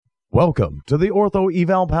Welcome to the Ortho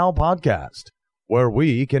Eval Pal podcast, where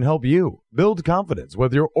we can help you build confidence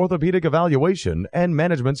with your orthopedic evaluation and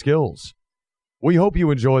management skills. We hope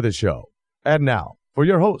you enjoy the show. And now, for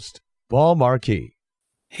your host, Paul Marquis.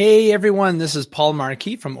 Hey everyone, this is Paul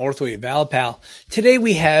Marquis from Ortho Eval Pal. Today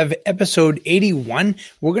we have episode 81.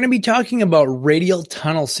 We're going to be talking about radial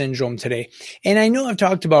tunnel syndrome today. And I know I've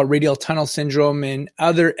talked about radial tunnel syndrome in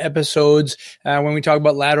other episodes when we talk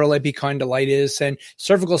about lateral epicondylitis and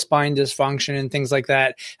cervical spine dysfunction and things like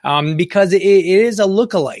that, because it is a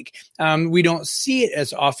lookalike. We don't see it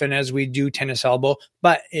as often as we do tennis elbow,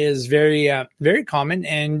 but it is very common,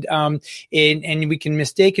 and we can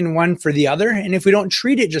mistake one for the other. And if we don't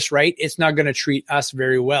treat it just right, it's not going to treat us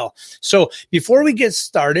very well. So before we get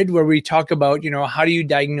started, where we talk about, how do you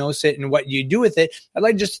diagnose it and what you do with it, I'd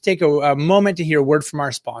like just to take a moment to hear a word from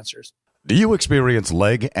our sponsors. Do you experience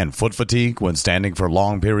leg and foot fatigue when standing for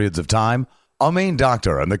long periods of time? A Maine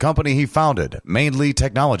doctor and the company he founded, Mainly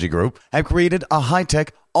Technology Group, have created a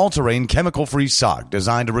high-tech, all-terrain, chemical-free sock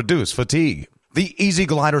designed to reduce fatigue. The Easy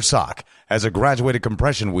Glider sock has a graduated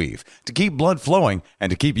compression weave to keep blood flowing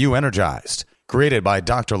and to keep you energized. Created by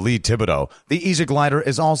Dr. Lee Thibodeau, the Easy Glider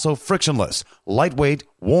is also frictionless, lightweight,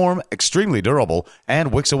 warm, extremely durable,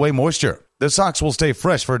 and wicks away moisture. The socks will stay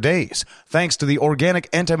fresh for days, thanks to the organic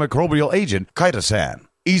antimicrobial agent chitosan.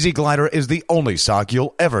 Easy Glider is the only sock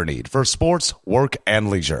you'll ever need for sports, work, and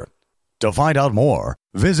leisure. To find out more,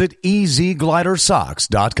 visit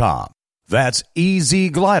EasyGliderSocks.com. That's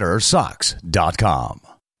EasyGliderSocks.com.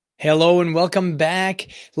 Hello and welcome back.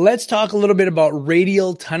 Let's talk a little bit about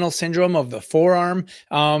radial tunnel syndrome of the forearm.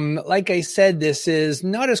 Like I said, this is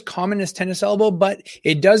not as common as tennis elbow, but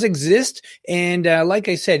it does exist. And like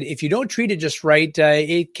I said, if you don't treat it just right,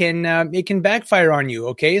 it can backfire on you.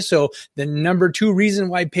 Okay, so the number 2 reason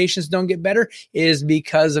why patients don't get better is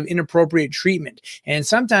because of inappropriate treatment. And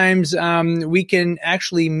sometimes we can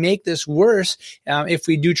actually make this worse if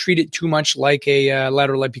we do treat it too much, like a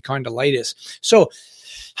lateral epicondylitis. So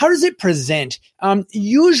how does it present?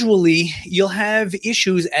 Usually you'll have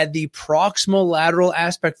issues at the proximal lateral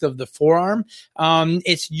aspect of the forearm.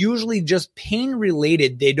 It's usually just pain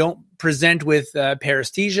related. They don't present with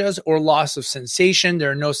paresthesias or loss of sensation. There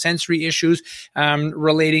are no sensory issues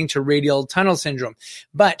relating to radial tunnel syndrome,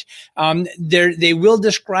 but they will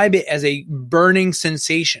describe it as a burning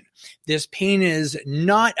sensation. This pain is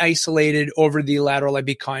not isolated over the lateral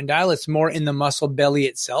epicondyle. It's more in the muscle belly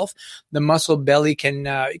itself. The muscle belly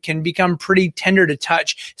can become pretty tender to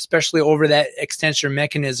touch, especially over that extensor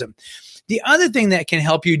mechanism. The other thing that can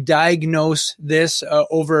help you diagnose this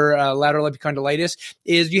over lateral epicondylitis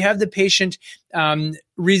is you have the patient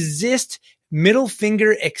resist middle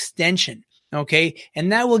finger extension. Okay,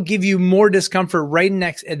 and that will give you more discomfort right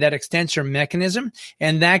next at that extensor mechanism,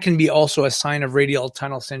 and that can be also a sign of radial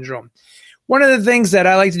tunnel syndrome. One of the things that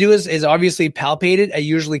I like to do is obviously palpate it. I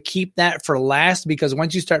usually keep that for last because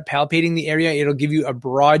once you start palpating the area, it'll give you a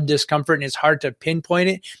broad discomfort, and it's hard to pinpoint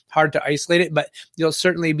it, hard to isolate it, but you'll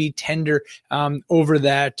certainly be tender over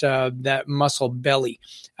that muscle belly,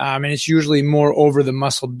 and it's usually more over the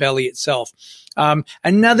muscle belly itself.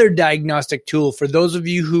 Another diagnostic tool for those of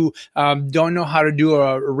you who don't know how to do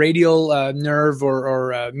a radial nerve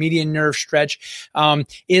or a median nerve stretch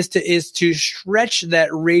is to stretch that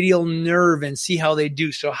radial nerve and see how they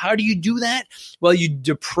do. So how do you do that? Well, you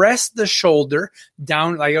depress the shoulder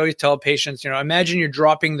down. Like I always tell patients, imagine you're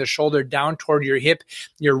dropping the shoulder down toward your hip.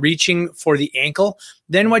 You're reaching for the ankle.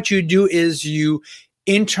 Then what you do is you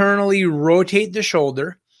internally rotate the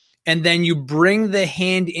shoulder, and then you bring the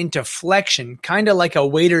hand into flexion, kind of like a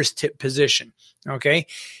waiter's tip position, okay?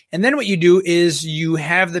 And then what you do is you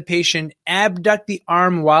have the patient abduct the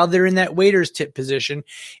arm while they're in that waiter's tip position,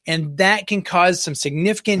 and that can cause some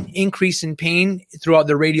significant increase in pain throughout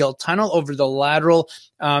the radial tunnel over the lateral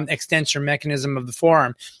extensor mechanism of the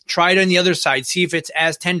forearm. Try it on the other side. See if it's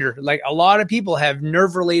as tender. Like a lot of people have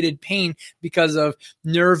nerve-related pain because of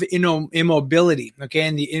nerve immobility, okay,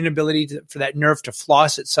 and the inability for that nerve to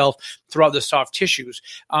floss itself throughout the soft tissues.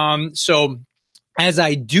 So as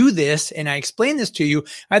I do this and I explain this to you,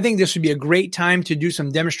 I think this would be a great time to do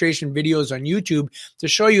some demonstration videos on YouTube to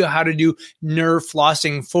show you how to do nerve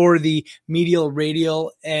flossing for the median,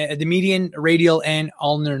 radial, and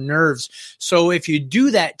ulnar nerves. So if you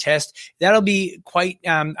do that test, that'll be quite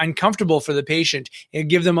uncomfortable for the patient. It'll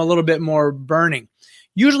give them a little bit more burning.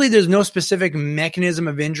 Usually there's no specific mechanism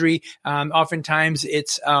of injury. Oftentimes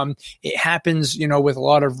it happens, with a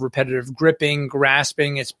lot of repetitive gripping,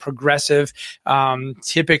 grasping. It's progressive,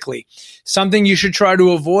 typically. Something you should try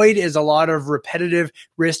to avoid is a lot of repetitive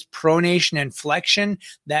wrist pronation and flexion.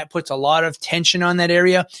 That puts a lot of tension on that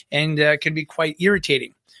area and can be quite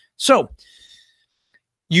irritating. So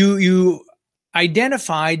you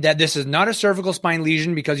identified that this is not a cervical spine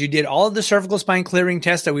lesion because you did all of the cervical spine clearing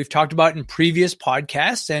tests that we've talked about in previous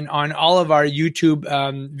podcasts and on all of our YouTube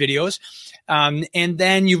videos. And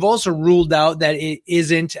then you've also ruled out that it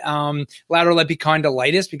isn't lateral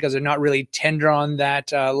epicondylitis because they're not really tender on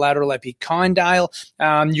that lateral epicondyle.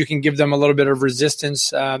 You can give them a little bit of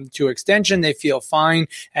resistance to extension. They feel fine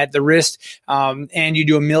at the wrist. And you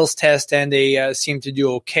do a Mills test and they seem to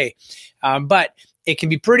do okay. But it can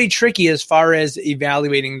be pretty tricky as far as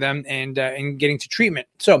evaluating them and getting to treatment.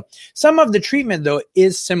 So some of the treatment, though,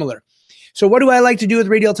 is similar. So what do I like to do with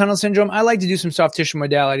radial tunnel syndrome? I like to do some soft tissue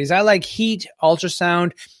modalities. I like heat,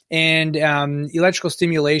 ultrasound, and electrical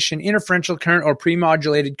stimulation, interferential current or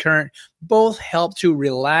pre-modulated current. Both help to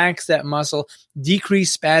relax that muscle,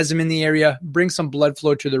 decrease spasm in the area, bring some blood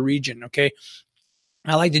flow to the region, okay?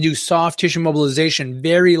 I like to do soft tissue mobilization,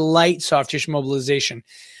 very light soft tissue mobilization.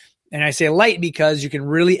 And I say light because you can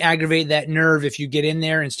really aggravate that nerve if you get in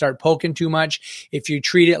there and start poking too much. If you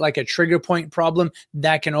treat it like a trigger point problem,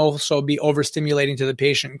 that can also be overstimulating to the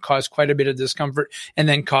patient and cause quite a bit of discomfort and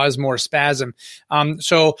then cause more spasm.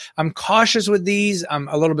 So I'm cautious with these. I'm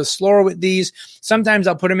a little bit slower with these. Sometimes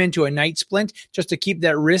I'll put them into a night splint just to keep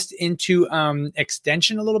that wrist into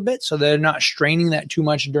extension a little bit so they're not straining that too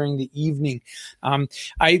much during the evening.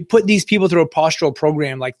 I put these people through a postural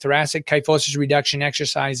program like thoracic kyphosis reduction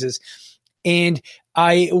exercises. And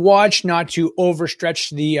I watch not to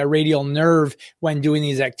overstretch the radial nerve when doing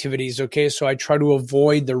these activities, okay? So I try to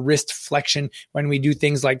avoid the wrist flexion when we do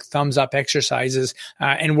things like thumbs up exercises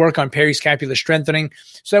and work on periscapular strengthening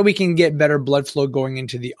so that we can get better blood flow going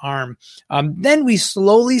into the arm. Then we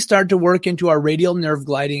slowly start to work into our radial nerve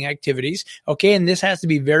gliding activities, okay? And this has to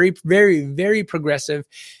be very, very, very progressive,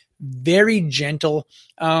 very gentle,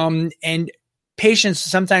 and patients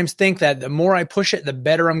sometimes think that the more I push it, the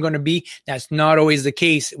better I'm going to be. That's not always the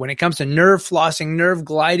case. When it comes to nerve flossing, nerve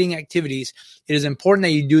gliding activities, it is important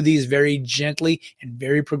that you do these very gently and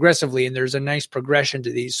very progressively, and there's a nice progression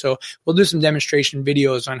to these. So we'll do some demonstration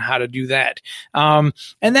videos on how to do that. And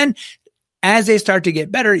then as they start to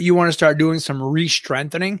get better, you want to start doing some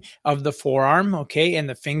re-strengthening of the forearm, okay, and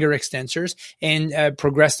the finger extensors and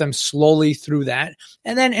progress them slowly through that.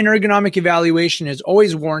 And then an ergonomic evaluation is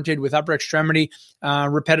always warranted with upper extremity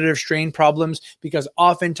repetitive strain problems because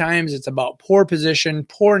oftentimes it's about poor position,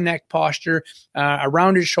 poor neck posture, a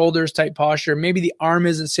rounded shoulders type posture. Maybe the arm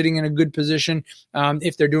isn't sitting in a good position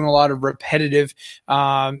if they're doing a lot of repetitive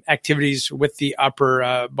activities with the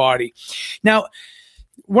upper body. Now,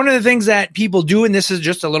 one of the things that people do, and this is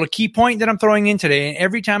just a little key point that I'm throwing in today, and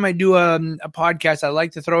every time I do a podcast, I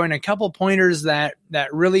like to throw in a couple pointers that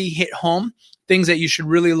really hit home, things that you should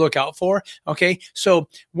really look out for, okay? So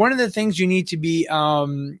one of the things you need to be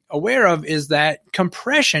aware of is that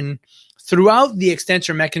compression throughout the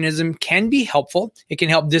extensor mechanism can be helpful. It can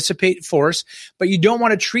help dissipate force, but you don't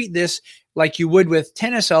want to treat this like you would with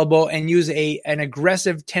tennis elbow and use an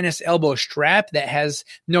aggressive tennis elbow strap that has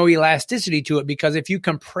no elasticity to it. Because if you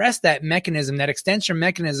compress that mechanism, that extensor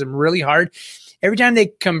mechanism really hard, every time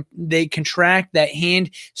they contract that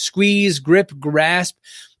hand, squeeze, grip, grasp,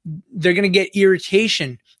 they're going to get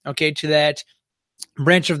irritation, okay, to that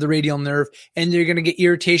branch of the radial nerve, and you're going to get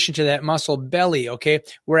irritation to that muscle belly, okay?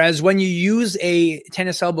 Whereas when you use a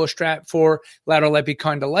tennis elbow strap for lateral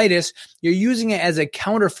epicondylitis, you're using it as a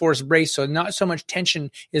counterforce brace, so not so much tension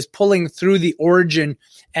is pulling through the origin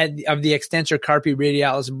of the extensor carpi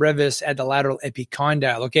radialis brevis at the lateral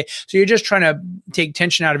epicondyle, okay? So you're just trying to take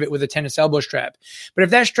tension out of it with a tennis elbow strap. But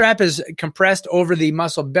if that strap is compressed over the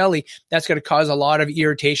muscle belly, that's going to cause a lot of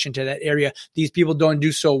irritation to that area. These people don't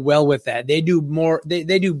do so well with that. They do more,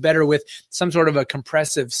 they do better with some sort of a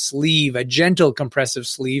compressive sleeve, a gentle compressive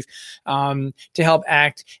sleeve, to help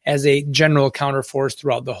act as a general counterforce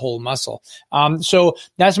throughout the whole muscle. So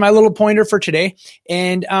that's my little pointer for today.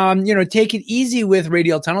 And, take it easy with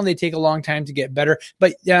radial tunnel. They take a long time to get better,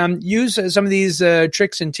 but use some of these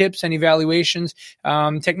tricks and tips and evaluations,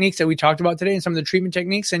 techniques that we talked about today and some of the treatment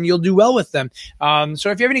techniques, and you'll do well with them. So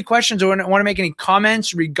if you have any questions or want to make any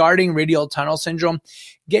comments regarding radial tunnel syndrome,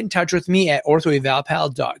 get in touch with me at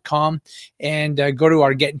orthoevalpal.com and go to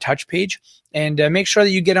our Get in Touch page. And make sure that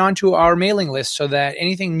you get onto our mailing list so that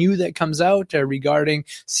anything new that comes out regarding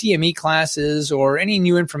CME classes or any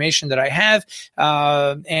new information that I have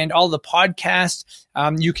and all the podcasts,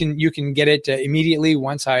 you can get it immediately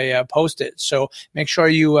once I post it. So make sure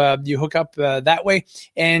you hook up that way.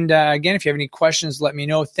 And again, if you have any questions, let me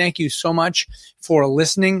know. Thank you so much for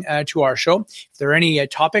listening to our show. If there are any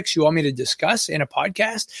topics you want me to discuss in a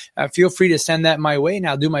podcast, feel free to send that my way, and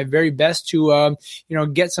I'll do my very best to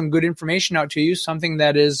get some good information out out to you, something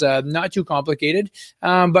that is not too complicated,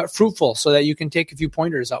 but fruitful so that you can take a few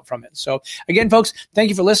pointers out from it. So again, folks, thank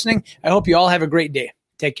you for listening. I hope you all have a great day.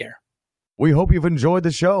 Take care. We hope you've enjoyed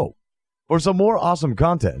the show. For some more awesome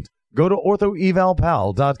content, go to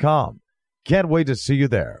orthoevalpal.com. Can't wait to see you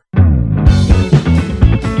there.